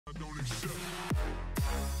don't accept.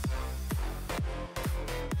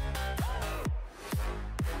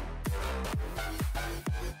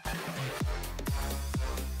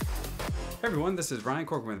 Hey everyone, this is Ryan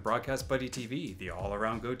Corcoran with Broadcast Buddy TV, the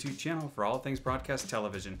all-around go-to channel for all things broadcast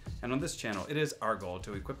television. And on this channel, it is our goal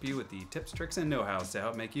to equip you with the tips, tricks, and know-hows to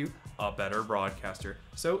help make you a better broadcaster.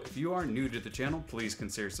 So if you are new to the channel, please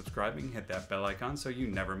consider subscribing, hit that bell icon so you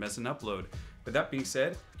never miss an upload. With that being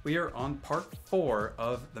said, we are on part 4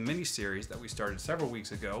 of the mini-series that we started several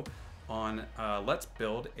weeks ago on Let's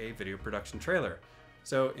Build a Video Production Trailer.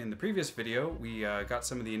 So in the previous video, we got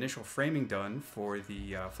some of the initial framing done for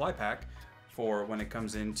the flypack for when it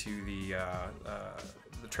comes into the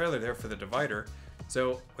trailer there for the divider.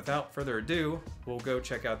 So without further ado, we'll go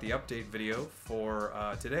check out the update video for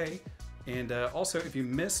today. And also, if you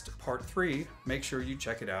missed part 3, make sure you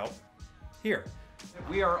check it out here.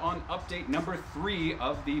 We are on update number 3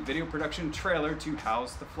 of the video production trailer to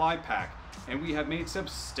house the flypack. And we have made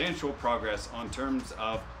substantial progress on terms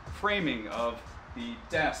of framing of the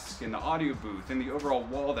desk and the audio booth and the overall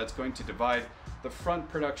wall that's going to divide the front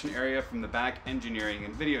production area from the back engineering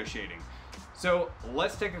and video shading. So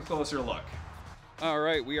let's take a closer look. All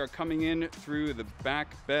right, we are coming in through the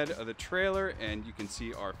back bed of the trailer, and you can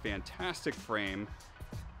see our fantastic frame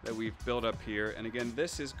that we've built up here. And again,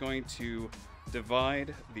 this is going to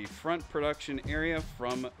divide the front production area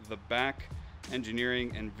from the back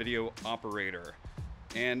engineering and video operator.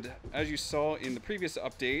 And as you saw in the previous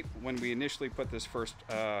update, when we initially put this first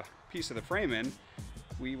piece of the frame in,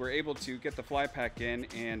 we were able to get the flypack in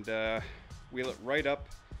and wheel it right up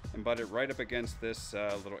and butt it right up against this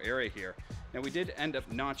little area here. Now we did end up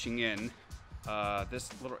notching in this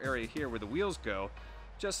little area here where the wheels go,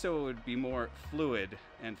 just so it would be more fluid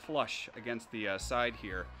and flush against the side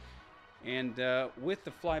here. And with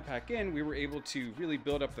the flypack in, we were able to really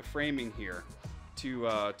build up the framing here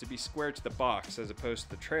to be square to the box as opposed to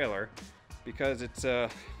the trailer, because it's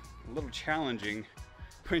a little challenging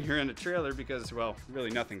when you're in a trailer because, well,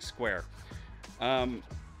 really nothing's square.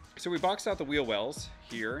 So we boxed out the wheel wells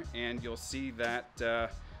here, and you'll see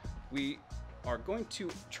that we are going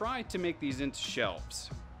to try to make these into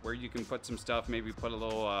shelves where you can put some stuff, maybe put a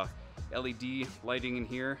little LED lighting in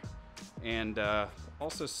here, and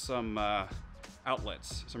also some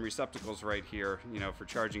outlets, some receptacles right here, you know, for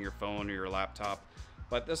charging your phone or your laptop.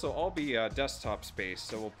 But this will all be desktop space,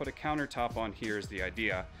 so we'll put a countertop on here is the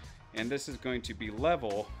idea. And this is going to be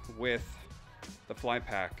level with the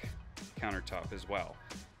flypack countertop as well.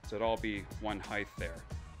 So it'll all be one height there.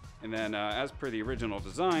 And then as per the original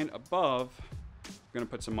design, above, we're gonna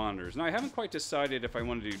put some monitors. Now I haven't quite decided if I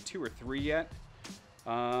want to do 2 or 3 yet.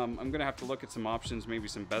 I'm gonna have to look at some options, maybe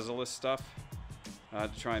some bezel-less stuff to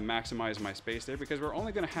try and maximize my space there, because we're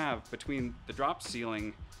only gonna have between the drop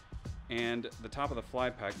ceiling and the top of the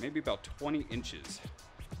flypack maybe about 20 inches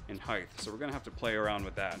in height. So we're gonna have to play around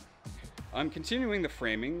with that. I'm continuing the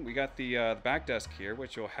framing. We got the back desk here,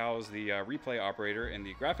 which will house the replay operator and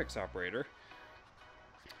the graphics operator.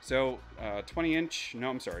 So 22-inch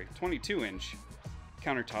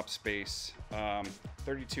countertop space,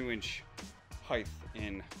 32-inch height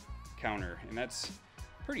in counter, and that's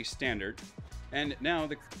pretty standard. And now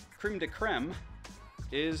the creme de creme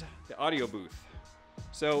is the audio booth.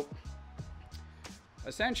 So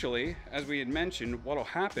essentially, as we had mentioned, what'll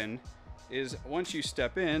happen is once you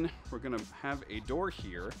step in, we're gonna have a door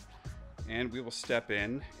here, and we will step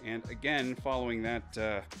in, and again, following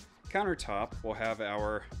that countertop, we'll have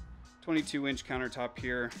our 22-inch countertop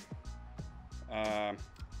here,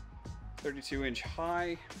 32-inch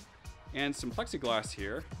high, and some plexiglass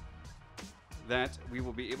here that we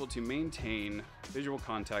will be able to maintain visual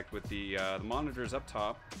contact with the monitors up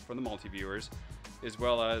top for the multi-viewers, as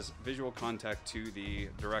well as visual contact to the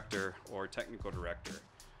director or technical director.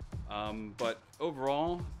 But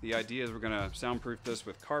overall, the idea is we're going to soundproof this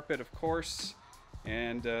with carpet, of course,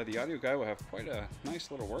 and the audio guy will have quite a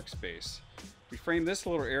nice little workspace. We framed this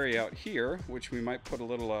little area out here, which we might put a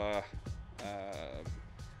little, I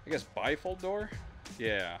guess, bifold door?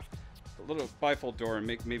 Yeah, a little bifold door, and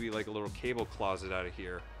make maybe like a little cable closet out of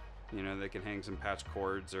here. You know, they can hang some patch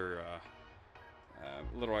cords or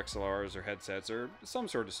little XLRs or headsets or some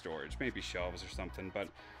sort of storage, maybe shelves or something, but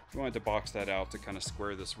we wanted to box that out to kind of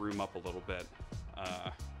square this room up a little bit.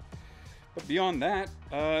 But beyond that,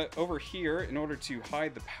 over here, in order to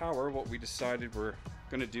hide the power, what we decided we're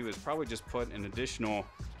gonna do is probably just put an additional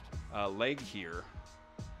leg here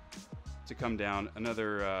to come down,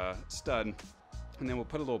 another stud, and then we'll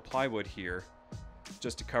put a little plywood here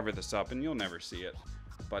just to cover this up, and you'll never see it.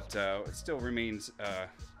 But it still remains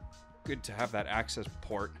good to have that access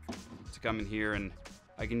port to come in here, and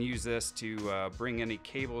I can use this to bring any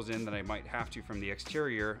cables in that I might have to from the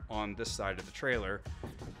exterior on this side of the trailer,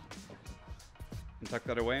 and tuck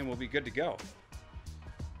that away and we'll be good to go.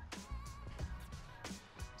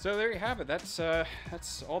 So there you have it. That's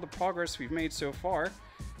all the progress we've made so far,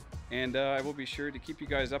 and I will be sure to keep you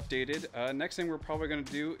guys updated. Next thing we're probably going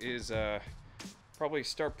to do is probably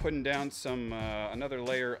start putting down some another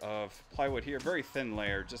layer of plywood here, very thin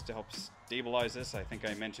layer, just to help stabilize this. I think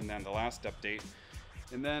I mentioned that in the last update.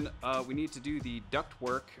 And then we need to do the duct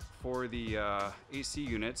work for the AC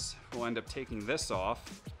units. We'll end up taking this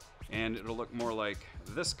off, and it'll look more like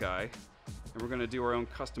this guy. And we're going to do our own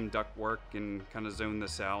custom duct work and kind of zone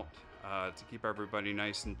this out to keep everybody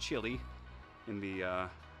nice and chilly in the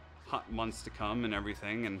hot months to come and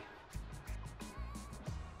everything. And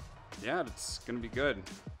yeah, it's going to be good.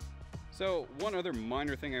 So one other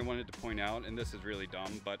minor thing I wanted to point out, and this is really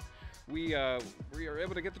dumb, but we are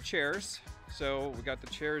able to get the chairs. So we got the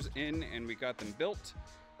chairs in and we got them built.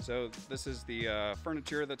 So this is the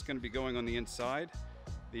furniture that's going to be going on the inside.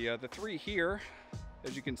 The three here,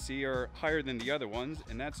 as you can see, are higher than the other ones,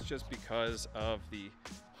 and that's just because of the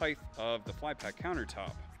height of the flypack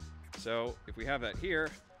countertop. So if we have that here,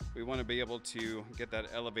 we want to be able to get that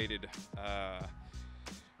elevated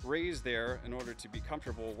raise there in order to be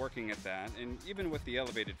comfortable working at that. And even with the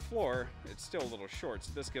elevated floor, it's still a little short,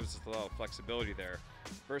 so this gives us a lot of flexibility there,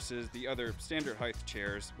 versus the other standard height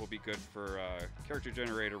chairs will be good for character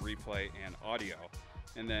generator, replay, and audio.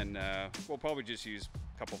 And then we'll probably just use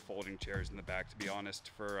a couple folding chairs in the back, to be honest,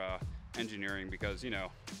 for engineering, because, you know,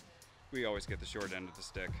 we always get the short end of the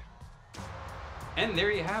stick. And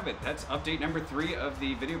there you have it. That's update number 3 of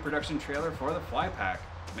the video production trailer for the flypack.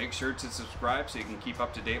 Make sure to subscribe so you can keep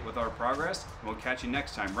up to date with our progress, and we'll catch you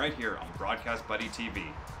next time right here on Broadcast Buddy TV.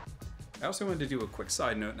 I also wanted to do a quick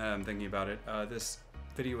side note now that I'm thinking about it. This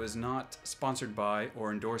video is not sponsored by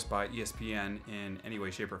or endorsed by ESPN in any way,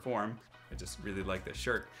 shape, or form. I just really like this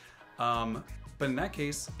shirt. But in that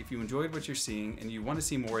case, if you enjoyed what you're seeing and you want to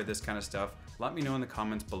see more of this kind of stuff, let me know in the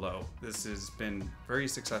comments below. This has been very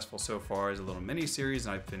successful so far as a little mini series,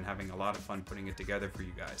 and I've been having a lot of fun putting it together for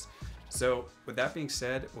you guys. So with that being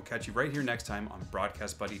said, we'll catch you right here next time on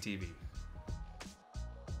Broadcast Buddy TV.